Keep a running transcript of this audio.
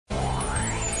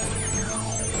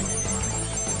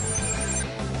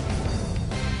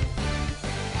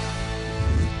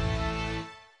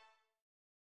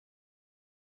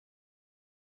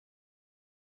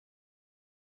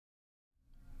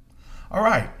All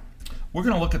right, we're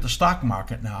going to look at the stock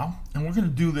market now, and we're going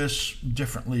to do this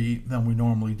differently than we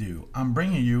normally do. I'm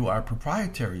bringing you our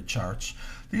proprietary charts.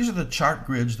 These are the chart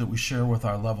grids that we share with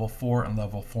our level 4 and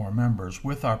level 4 members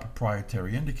with our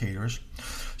proprietary indicators.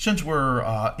 Since we're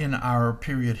in our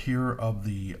period here of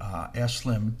the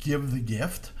askSlim Give the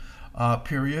Gift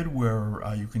period, where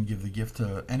you can give the gift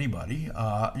to anybody,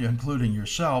 including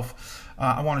yourself,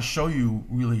 I want to show you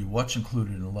really what's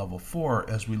included in level 4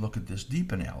 as we look at this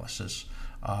deep analysis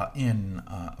in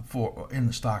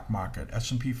the stock market,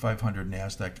 S&P 500,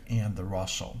 NASDAQ, and the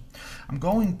Russell. I'm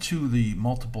going to the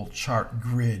multiple chart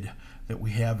grid that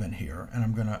we have in here, and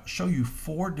I'm going to show you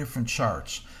 4 different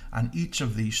charts on each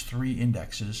of these 3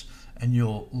 indexes, and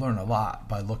you'll learn a lot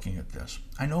by looking at this.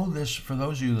 I know this, for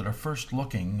those of you that are first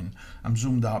looking, and I'm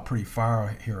zoomed out pretty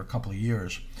far here, a couple of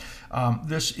years,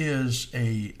 this is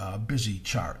a busy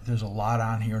chart. There's a lot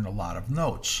on here and a lot of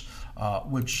notes,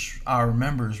 which our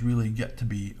members really get to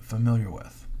be familiar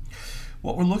with.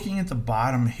 What we're looking at the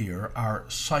bottom here are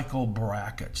cycle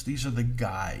brackets. These are the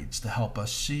guides to help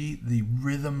us see the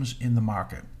rhythms in the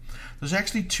market. There's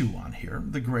actually 2 on here.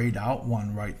 The grayed out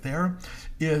one right there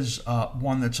is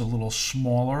one that's a little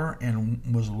smaller and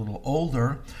was a little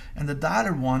older, and the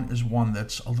dotted one is one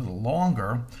that's a little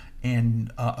longer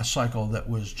and a cycle that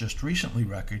was just recently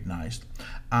recognized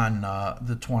on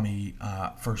the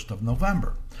 21st of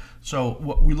November. So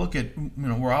what we look at,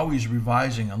 we're always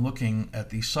revising and looking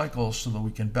at these cycles so that we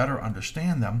can better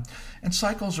understand them. And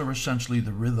cycles are essentially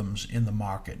the rhythms in the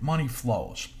market. Money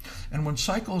flows. And when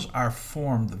cycles are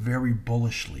formed very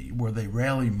bullishly, where they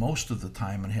rally most of the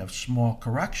time and have small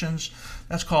corrections,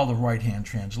 that's called the right-hand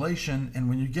translation. And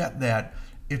when you get that,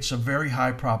 it's a very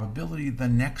high probability the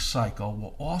next cycle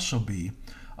will also be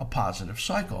a positive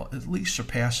cycle, at least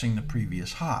surpassing the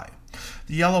previous high.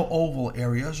 The yellow oval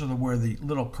areas are where the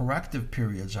little corrective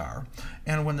periods are,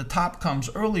 and when the top comes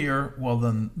earlier, well,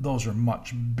 then those are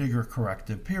much bigger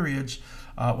corrective periods.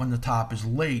 When the top is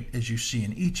late, as you see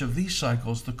in each of these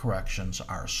cycles, the corrections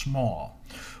are small.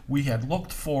 We had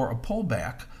looked for a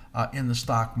pullback in the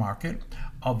stock market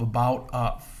of about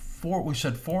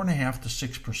 4.5 to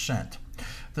 6%.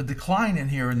 The decline in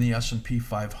here in the S&P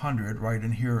 500, right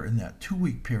in here in that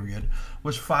 2-week period,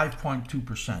 was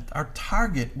 5.2%. Our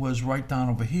target was right down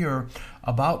over here,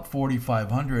 about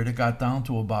 4,500. It got down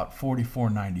to about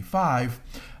 4,495,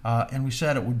 and we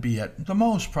said it would be at the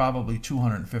most probably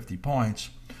 250 points,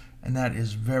 and that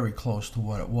is very close to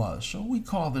what it was. So we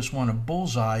call this one a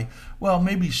bullseye. Well,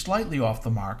 maybe slightly off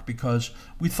the mark, because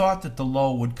we thought that the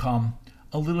low would come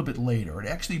a little bit later. It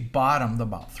actually bottomed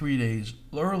about 3 days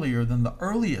earlier than the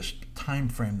earliest time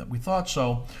frame that we thought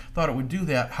it would do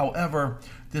that. However,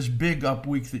 this big up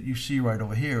week that you see right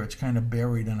over here, it's kind of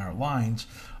buried in our lines,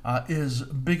 is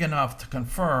big enough to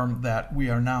confirm that we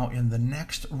are now in the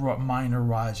next minor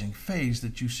rising phase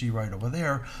that you see right over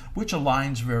there, which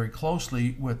aligns very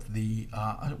closely with the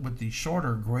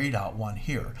shorter grayed out one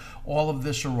here. All of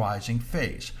this a rising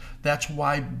phase. That's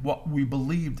why what we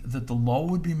believed that the low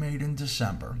would be made in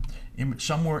December,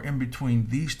 somewhere in between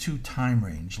these 2 time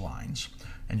range lines,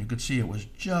 and you could see it was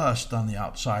just on the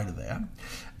outside of that,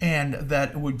 and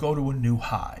that it would go to a new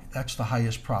high. That's the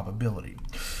highest probability.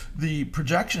 The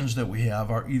projections that we have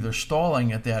are either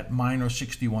stalling at that minus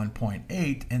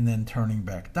 61.8 and then turning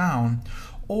back down,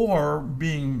 or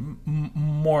being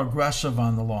more aggressive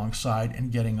on the long side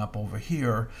and getting up over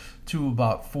here to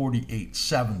about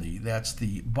 48.70. That's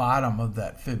the bottom of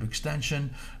that fib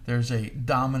extension. There's a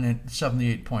dominant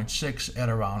 78.6 at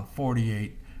around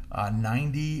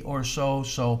 48.90 or so.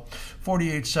 So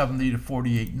 48.70 to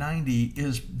 48.90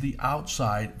 is the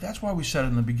outside. That's why we said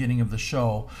in the beginning of the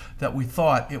show that we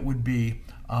thought it would be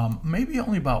maybe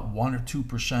only about 1 or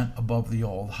 2% above the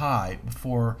old high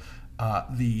before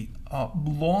the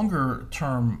longer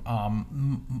term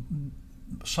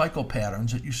cycle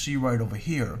patterns that you see right over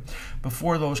here,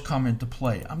 before those come into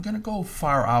play. I'm going to go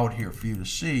far out here for you to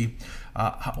see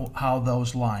how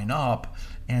those line up,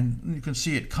 and you can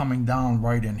see it coming down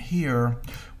right in here.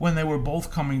 When they were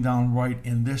both coming down right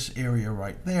in this area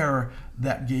right there,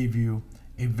 that gave you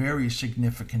a very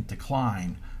significant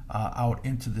decline out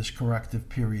into this corrective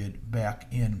period back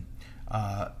in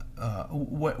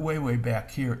way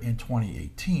back here in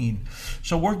 2018.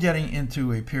 So we're getting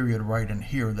into a period right in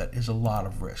here that is a lot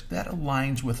of risk. That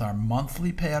aligns with our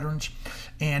monthly patterns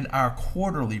and our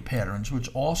quarterly patterns, which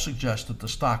all suggest that the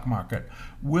stock market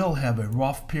will have a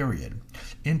rough period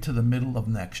into the middle of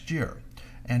next year.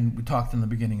 And we talked in the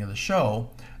beginning of the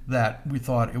show that we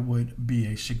thought it would be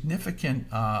a significant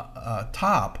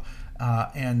top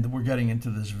and we're getting into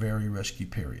this very risky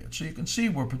period. So you can see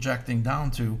we're projecting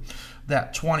down to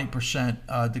that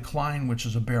 20% decline, which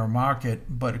is a bear market,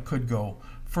 but it could go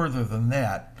further than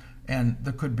that, and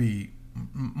there could be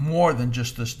more than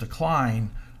just this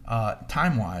decline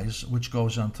time-wise, which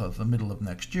goes into the middle of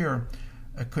next year.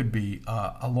 It could be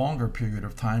a longer period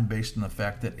of time based on the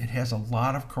fact that it has a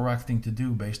lot of correcting to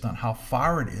do based on how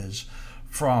far it is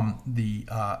from the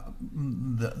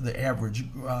average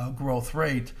growth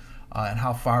rate and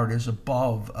how far it is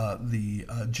above the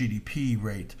GDP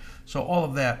rate. So all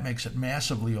of that makes it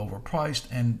massively overpriced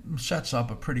and sets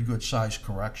up a pretty good size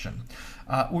correction.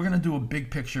 We're going to do a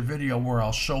big picture video where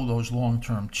I'll show those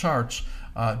long-term charts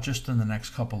just in the next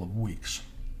couple of weeks.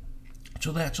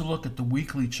 So that's a look at the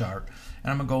weekly chart, and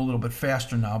I'm going to go a little bit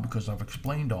faster now because I've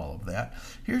explained all of that.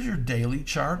 Here's your daily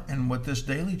chart, and what this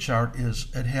daily chart is,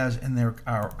 it has in there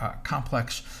our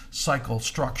complex cycle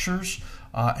structures,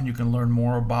 and you can learn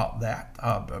more about that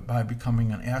by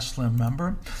becoming an askSlim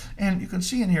member. And you can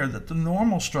see in here that the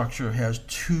normal structure has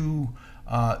two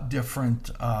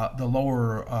the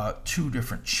lower two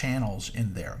different channels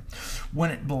in there. When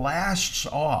it blasts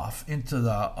off into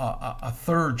the a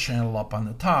third channel up on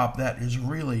the top, that is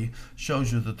really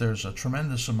shows you that there's a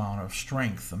tremendous amount of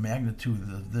strength. The magnitude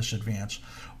of this advance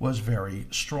was very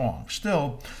strong.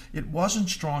 Still, it wasn't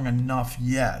strong enough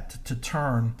yet to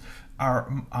turn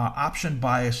our option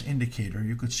bias indicator.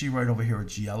 You could see right over here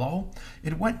it's yellow.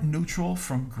 It went neutral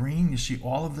from green. You see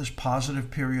all of this positive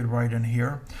period right in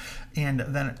here, and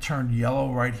then it turned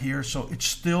yellow right here, so it's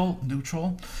still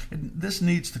neutral. This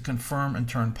needs to confirm and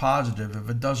turn positive. If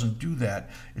it doesn't do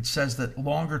that, it says that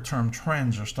longer term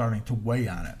trends are starting to weigh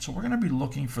on it. So we're going to be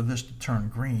looking for this to turn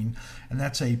green, and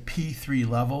that's a P3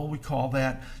 level, we call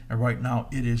that, and right now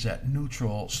it is at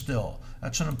neutral still.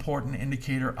 That's an important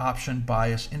indicator, option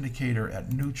bias indicator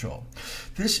at neutral.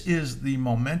 This is the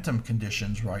momentum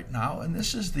conditions right now, and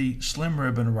this is the slim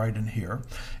ribbon right in here,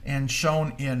 and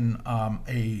shown in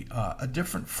a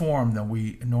different form than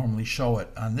we normally show it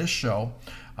on this show,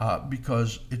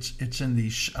 because it's in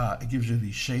these it gives you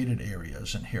these shaded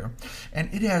areas in here,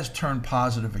 and it has turned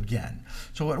positive again.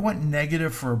 So it went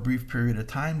negative for a brief period of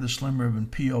time. The slim ribbon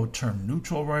PO turned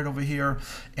neutral right over here,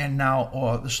 and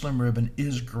now the slim ribbon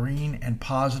is green and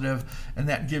positive, and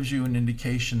that gives you an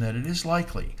indication that it is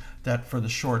likely that for the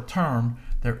short term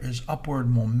there is upward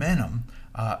momentum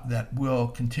that will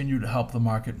continue to help the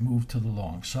market move to the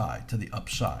long side, to the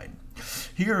upside.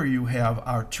 Here you have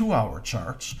our 2-hour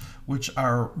charts, which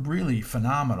are really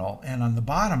phenomenal, and on the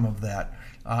bottom of that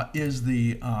is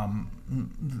the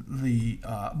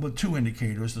two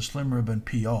indicators, the slim ribbon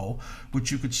PO,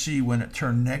 which you could see when it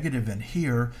turned negative in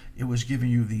here, it was giving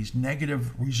you these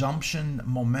negative resumption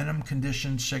momentum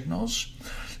condition signals.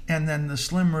 And then the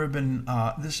slim ribbon,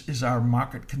 this is our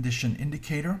market condition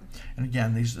indicator. And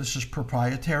again, this is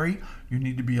proprietary. You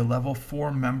need to be a level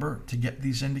 4 member to get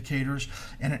these indicators.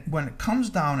 And when it comes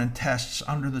down and tests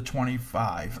under the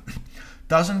 25,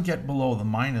 doesn't get below the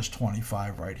minus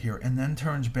 25 right here, and then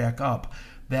turns back up,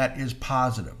 that is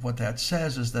positive. What that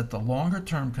says is that the longer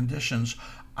term conditions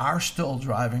are still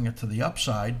driving it to the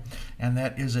upside, and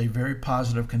that is a very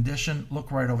positive condition. Look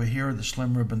right over here, the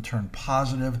slim ribbon turned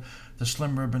positive, the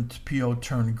slim ribbon PO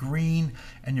turned green,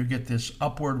 and you get this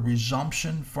upward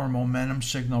resumption for momentum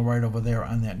signal right over there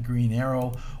on that green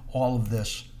arrow. All of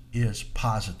this is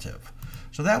positive.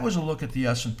 So that was a look at the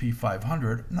S&P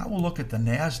 500. Now we'll look at the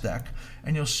NASDAQ,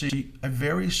 and you'll see a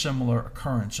very similar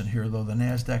occurrence in here, though the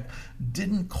NASDAQ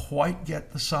didn't quite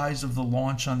get the size of the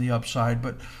launch on the upside,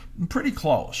 but pretty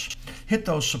close. Hit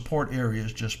those support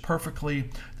areas just perfectly.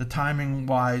 The timing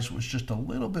wise was just a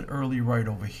little bit early right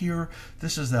over here.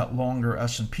 This is that longer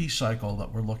S&P cycle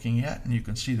that we're looking at, and you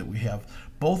can see that we have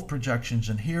both projections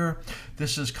in here.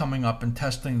 This is coming up and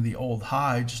testing the old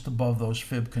high just above those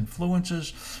fib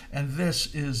confluences, and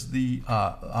this is the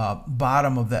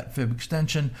bottom of that fib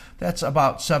extension. That's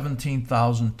about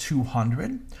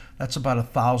 17,200. That's about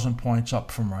 1,000 points up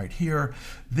from right here.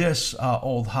 This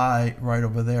old high right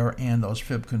over there and those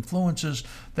fib confluences,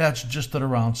 that's just at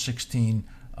around 16,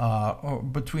 or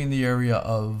between the area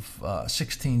of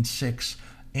 16.6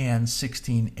 and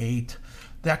 16.8.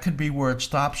 That could be where it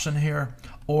stops in here,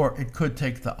 or it could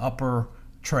take the upper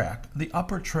track. The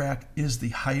upper track is the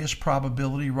highest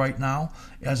probability right now,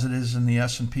 as it is in the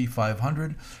S&P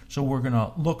 500. So we're going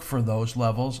to look for those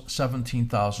levels,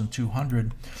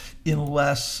 17,200,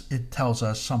 unless it tells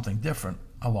us something different,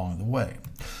 along the way.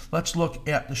 Let's look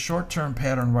at the short-term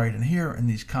pattern right in here in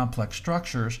these complex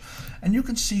structures, and you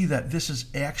can see that this is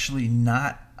actually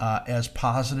not as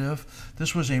positive.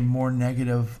 This was a more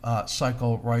negative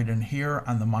cycle right in here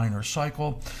on the minor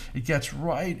cycle. It gets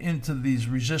right into these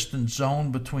resistance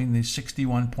zone between the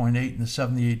 61.8 and the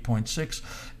 78.6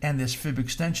 and this fib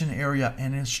extension area,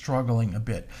 and is struggling a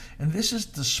bit. And this is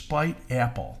despite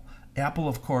Apple. Apple,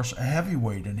 of course, a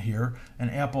heavyweight in here, and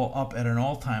Apple up at an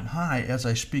all-time high as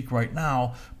I speak right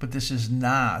now, but this is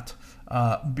not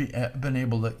been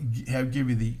able to give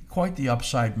you quite the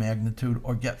upside magnitude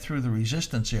or get through the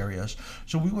resistance areas.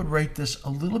 So we would rate this a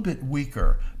little bit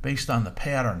weaker based on the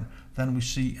pattern than we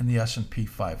see in the S&P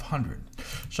 500.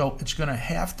 So it's going to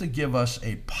have to give us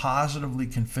a positively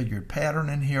configured pattern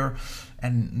in here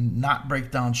and not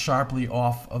break down sharply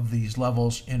off of these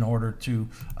levels in order to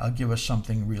give us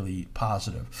something really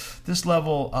positive. This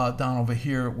level down over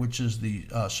here, which is the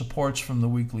supports from the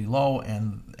weekly low,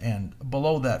 and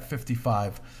below that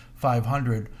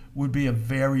 55,500 would be a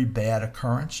very bad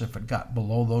occurrence if it got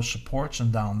below those supports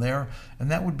and down there,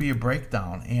 and that would be a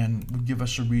breakdown and would give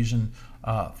us a reason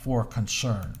for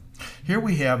concern. Here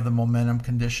we have the momentum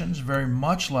conditions, very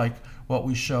much like what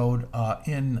we showed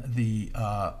in the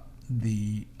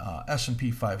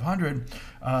S&P 500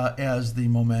 as the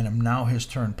momentum now has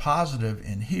turned positive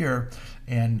in here,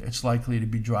 and it's likely to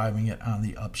be driving it on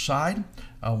the upside.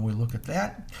 We look at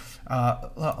that.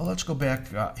 Let's go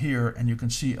back here, and you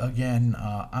can see again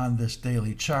on this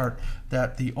daily chart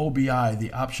that the OBI,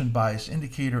 the option bias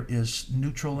indicator, is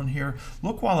neutral in here.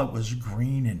 Look while it was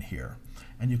green in here,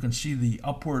 and you can see the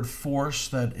upward force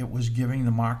that it was giving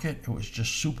the market. It was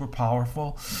just super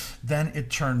powerful. Then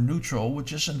it turned neutral,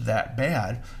 which isn't that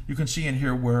bad. You can see in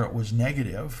here where it was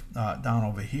negative down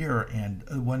over here, and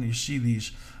when you see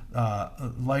these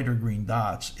lighter green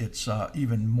dots, it's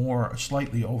even more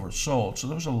slightly oversold. So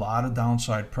there was a lot of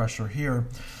downside pressure here,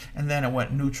 and then it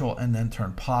went neutral and then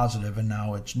turned positive, and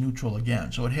now it's neutral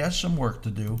again. So it has some work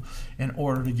to do in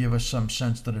order to give us some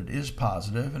sense that it is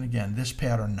positive. And again, this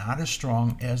pattern not as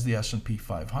strong as the S&P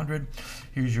 500.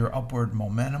 Here's your upward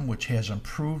momentum, which has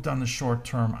improved on the short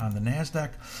term on the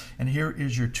NASDAQ, and here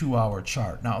is your 2-hour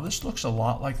chart. Now this looks a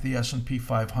lot like the S&P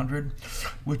 500,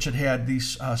 which had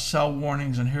these sell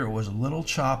warnings, and here it was a little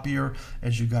choppier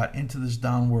as you got into this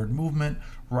downward movement.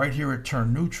 Right here it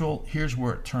turned neutral. Here's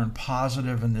where it turned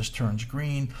positive, and this turns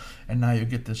green, and now you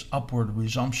get this upward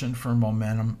resumption for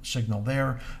momentum signal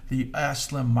there. The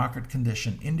askSlim market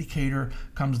condition indicator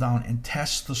comes down and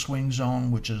tests the swing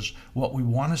zone, which is what we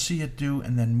want to see it do,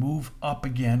 and then move up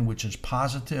again, which is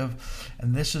positive.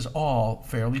 And this is all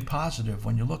fairly positive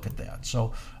when you look at that.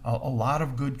 So a lot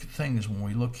of good things when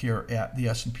we look here at the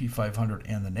S&P 500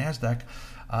 and the NASDAQ.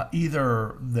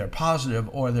 Either they're positive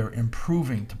or they're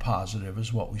improving to positive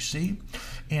is what we see.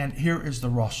 And here is the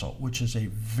Russell, which is a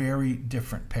very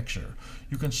different picture.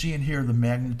 You can see in here the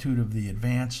magnitude of the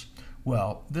advance.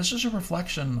 Well, this is a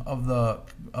reflection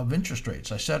of interest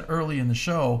rates. I said early in the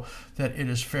show that it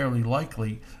is fairly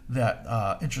likely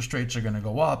that interest rates are going to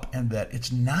go up and that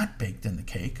it's not baked in the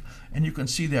cake. And you can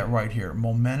see that right here.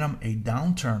 Momentum, a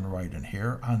downturn right in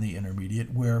here on the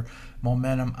intermediate, where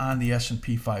momentum on the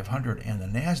S&P 500 and the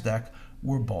NASDAQ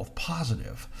were both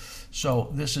positive. So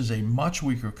this is a much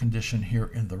weaker condition here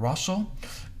in the Russell.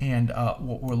 And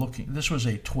what we're looking, this was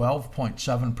a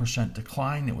 12.7%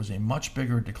 decline. It was a much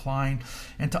bigger decline.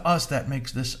 And to us, that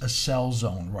makes this a sell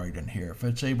zone right in here. If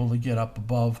it's able to get up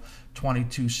above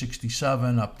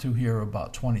 2267 up to here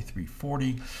about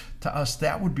 2340, to us,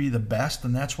 that would be the best.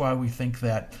 And that's why we think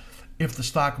that if the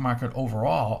stock market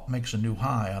overall makes a new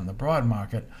high on the broad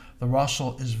market, the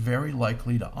Russell is very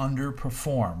likely to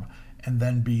underperform and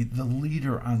then be the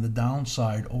leader on the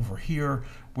downside over here,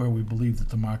 where we believe that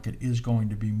the market is going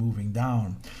to be moving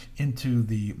down into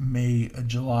the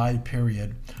May-July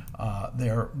period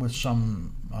there with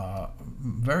some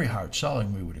very hard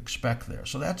selling we would expect there.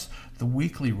 So that's the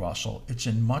weekly Russell. It's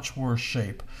in much worse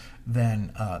shape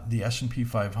than the S&P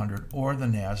 500 or the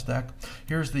NASDAQ.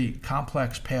 Here's the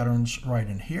complex patterns right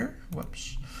in here.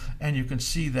 Whoops. And you can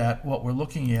see that what we're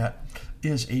looking at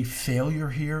is a failure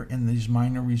here in these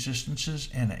minor resistances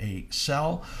and a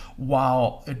sell,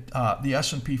 while the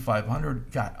S&P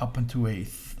 500 got up into a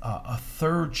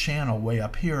third channel way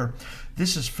up here.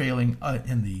 This is failing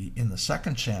in the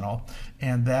second channel,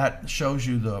 and that shows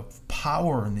you the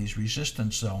power in these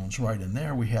resistance zones right in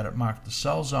there. We had it marked the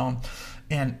sell zone,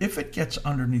 and if it gets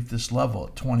underneath this level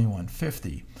at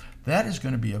 2150, that is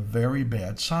going to be a very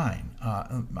bad sign.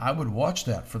 I would watch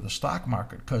that for the stock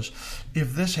market, because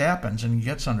if this happens and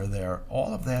gets under there,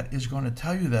 all of that is going to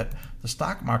tell you that the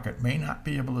stock market may not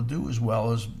be able to do as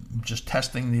well as just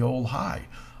testing the old high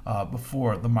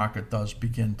before the market does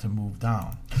begin to move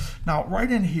down. Now,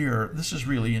 right in here, this is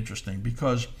really interesting,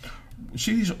 because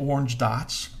see these orange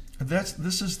dots?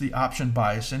 This is the option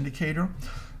bias indicator.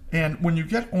 And when you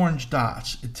get orange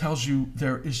dots, it tells you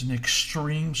there is an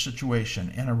extreme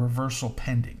situation and a reversal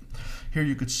pending. Here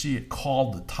you could see it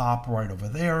called the top right over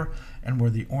there, and where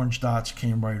the orange dots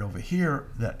came right over here,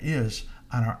 that is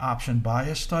on our option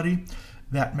bias study,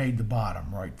 that made the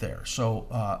bottom right there. So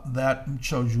that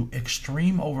shows you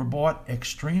extreme overbought,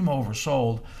 extreme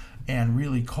oversold, and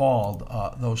really called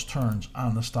those turns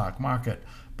on the stock market.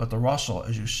 But the Russell,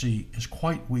 as you see, is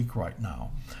quite weak right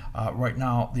now. Right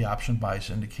now, the option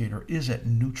bias indicator is at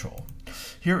neutral.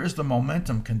 Here is the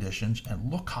momentum conditions,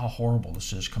 and look how horrible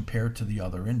this is compared to the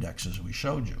other indexes we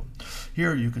showed you.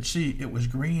 Here you could see it was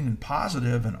green and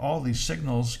positive, and all these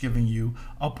signals giving you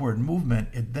upward movement.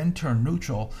 It then turned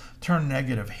neutral, turned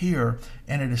negative here,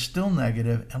 and it is still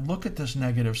negative. And look at this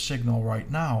negative signal right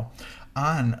now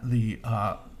on the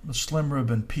slim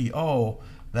ribbon PO.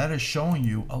 That is showing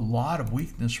you a lot of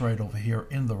weakness right over here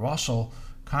in the Russell,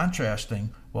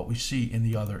 contrasting what we see in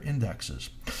the other indexes.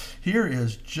 Here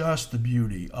is just the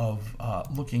beauty of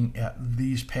looking at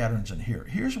these patterns in here.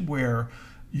 Here's where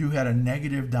you had a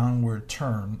negative downward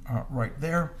turn right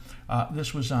there.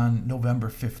 This was on November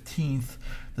 15th.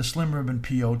 The slim ribbon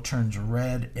PO turns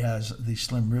red as the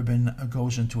slim ribbon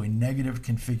goes into a negative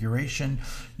configuration.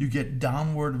 You get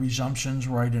downward resumptions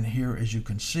right in here, as you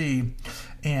can see,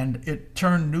 and it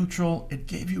turned neutral. It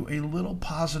gave you a little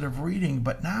positive reading,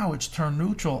 but now it's turned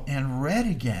neutral and red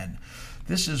again.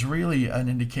 This is really an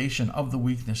indication of the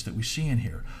weakness that we see in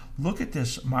here. Look at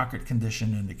this market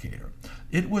condition indicator.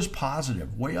 It was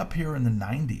positive way up here in the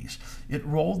 90s. It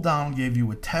rolled down, gave you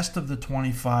a test of the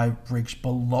 25, breaks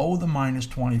below the minus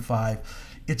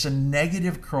 25. It's a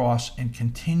negative cross and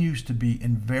continues to be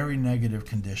in very negative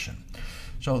condition.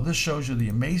 So this shows you the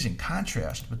amazing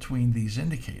contrast between these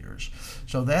indicators.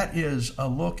 So that is a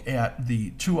look at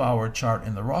the 2-hour chart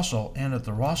in the Russell, and at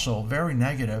the Russell, very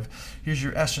negative. Here's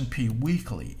your S&P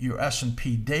weekly, your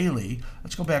S&P daily.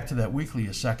 Let's go back to that weekly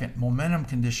a second. Momentum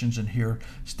conditions in here,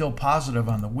 still positive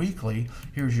on the weekly.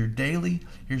 Here's your daily,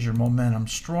 here's your momentum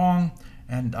strong,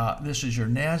 and this is your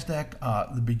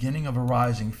NASDAQ, the beginning of a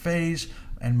rising phase,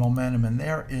 and momentum in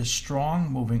there is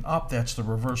strong, moving up. That's the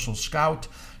reversal scout.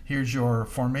 Here's your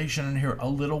formation in here, a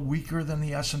little weaker than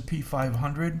the S&P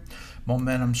 500.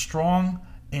 Momentum strong,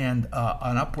 and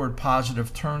an upward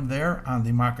positive turn there on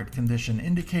the market condition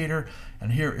indicator.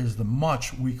 And here is the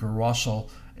much weaker Russell,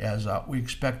 as we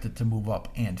expect it to move up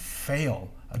and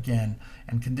fail again.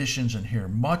 And conditions in here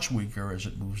much weaker as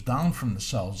it moves down from the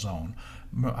sell zone.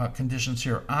 Conditions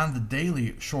here on the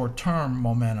daily short-term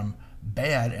momentum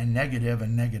bad and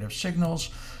negative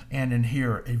signals, and in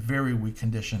here a very weak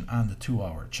condition on the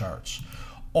 2-hour charts.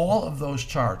 All of those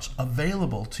charts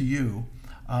available to you.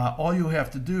 All you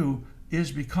have to do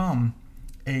is become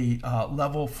a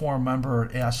level 4 member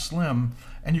at askSlim,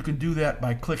 and you can do that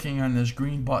by clicking on this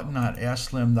green button at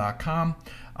askSlim.com,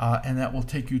 and that will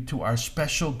take you to our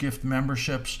special gift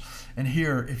memberships. And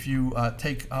here, if you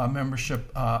take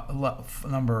membership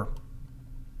number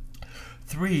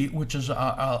 3, which is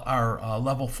our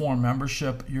level 4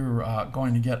 membership, you're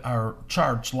going to get our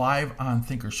charts live on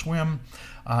Thinkorswim.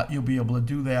 You'll be able to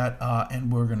do that, and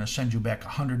we're going to send you back a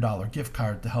 $100 gift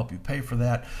card to help you pay for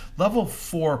that. Level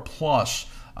 4 plus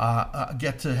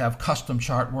get to have custom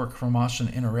chart work from us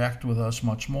and interact with us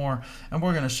much more, and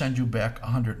we're going to send you back a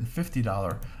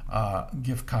 $150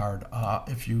 gift card.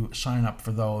 If you sign up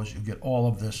for those, you get all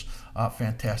of this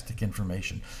fantastic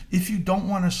information. If you don't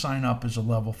want to sign up as a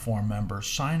level 4 member,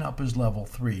 sign up as level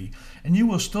 3, and you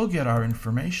will still get our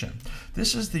information.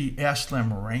 This is the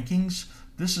askSlim rankings.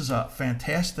 This is a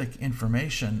fantastic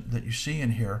information that you see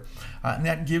in here, and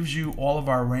that gives you all of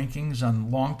our rankings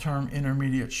on long-term,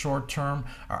 intermediate, short-term,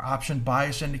 our option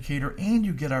bias indicator, and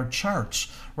you get our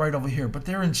charts right over here. But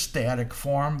they're in static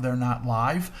form, they're not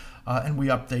live, and we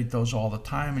update those all the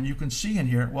time. And you can see in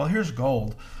here, well, here's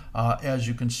gold. As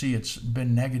you can see, it's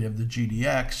been negative, the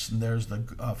GDX, and there's the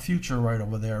future right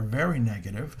over there, very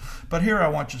negative. But here I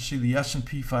want you to see the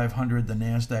S&P 500, the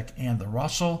NASDAQ, and the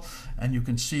Russell, and you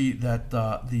can see that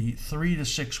the 3 to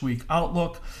 6 week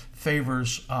outlook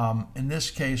favors, in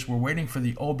this case, we're waiting for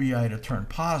the OBI to turn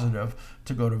positive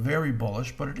to go to very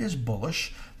bullish, but it is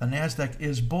bullish. The NASDAQ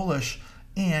is bullish,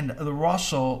 And the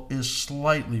Russell is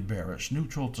slightly bearish,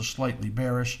 neutral to slightly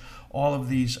bearish. All of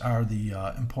these are the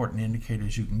important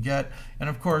indicators you can get. And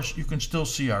of course, you can still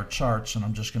see our charts, and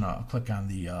I'm just going to click on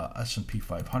the S&P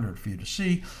 500 for you to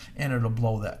see, and it'll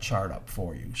blow that chart up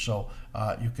for you. So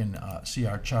you can see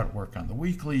our chart work on the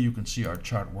weekly. You can see our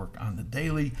chart work on the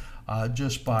daily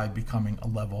just by becoming a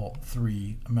level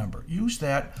 3 member. Use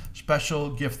that special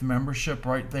gift membership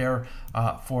right there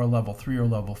for a level 3 or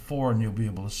level 4, and you'll be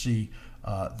able to see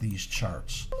these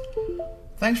charts.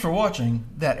 Thanks for watching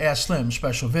that askSlim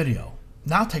special video.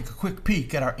 Now take a quick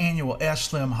peek at our annual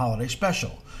askSlim holiday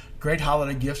special. Great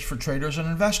holiday gifts for traders and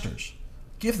investors.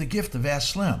 Give the gift of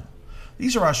askSlim.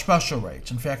 These are our special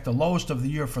rates, in fact the lowest of the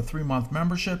year for 3-month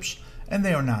memberships, and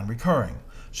they are non-recurring.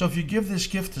 So if you give this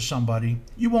gift to somebody,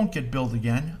 you won't get billed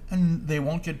again, and they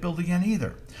won't get billed again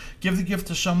either. Give the gift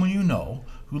to someone you know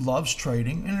who loves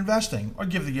trading and investing, or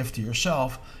give the gift to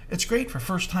yourself. It's great for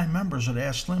first-time members at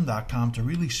askSlim.com to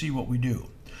really see what we do.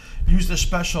 Use this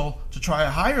special to try a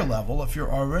higher level if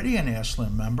you're already an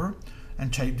askSlim member,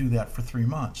 and do that for 3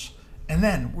 months. And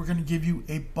then we're going to give you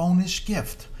a bonus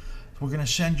gift. We're going to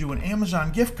send you an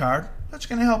Amazon gift card that's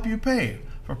going to help you pay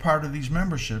for part of these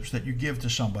memberships that you give to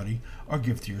somebody or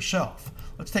give to yourself.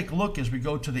 Let's take a look as we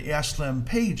go to the askSlim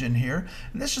page in here.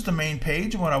 And this is the main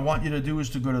page, and what I want you to do is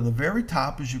to go to the very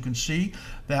top, as you can see,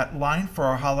 that line for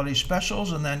our holiday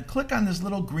specials, and then click on this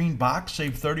little green box,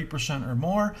 save 30% or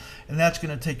more, and that's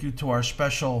going to take you to our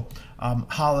special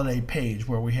holiday page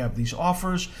where we have these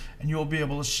offers, and you'll be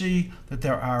able to see that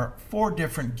there are 4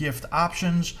 different gift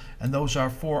options, and those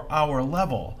are for our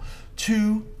level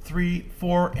 2, 3,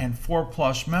 4, and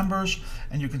 4+ members,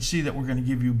 and you can see that we're going to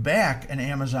give you back an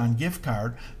Amazon gift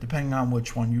card depending on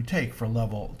which one you take for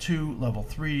level 2, level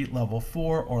 3, level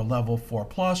 4, or level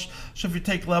 4+. So if you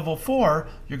take level 4,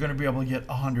 you're going to be able to get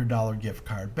a $100 gift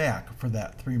card back for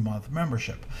that 3-month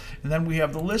membership. And then we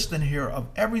have the list in here of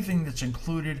everything that's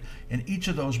included in each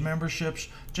of those memberships,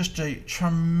 just a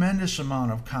tremendous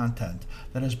amount of content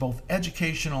that is both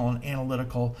educational and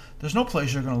analytical. There's no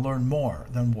place you're going to learn more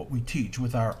than what we teach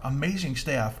with our amazing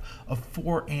staff of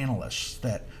 4 analysts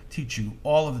that teach you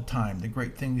all of the time the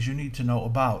great things you need to know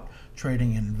about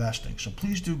trading and investing. So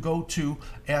please do go to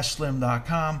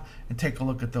askSlim.com and take a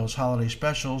look at those holiday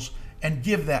specials and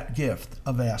give that gift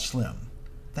of askSlim.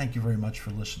 Thank you very much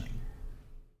for listening.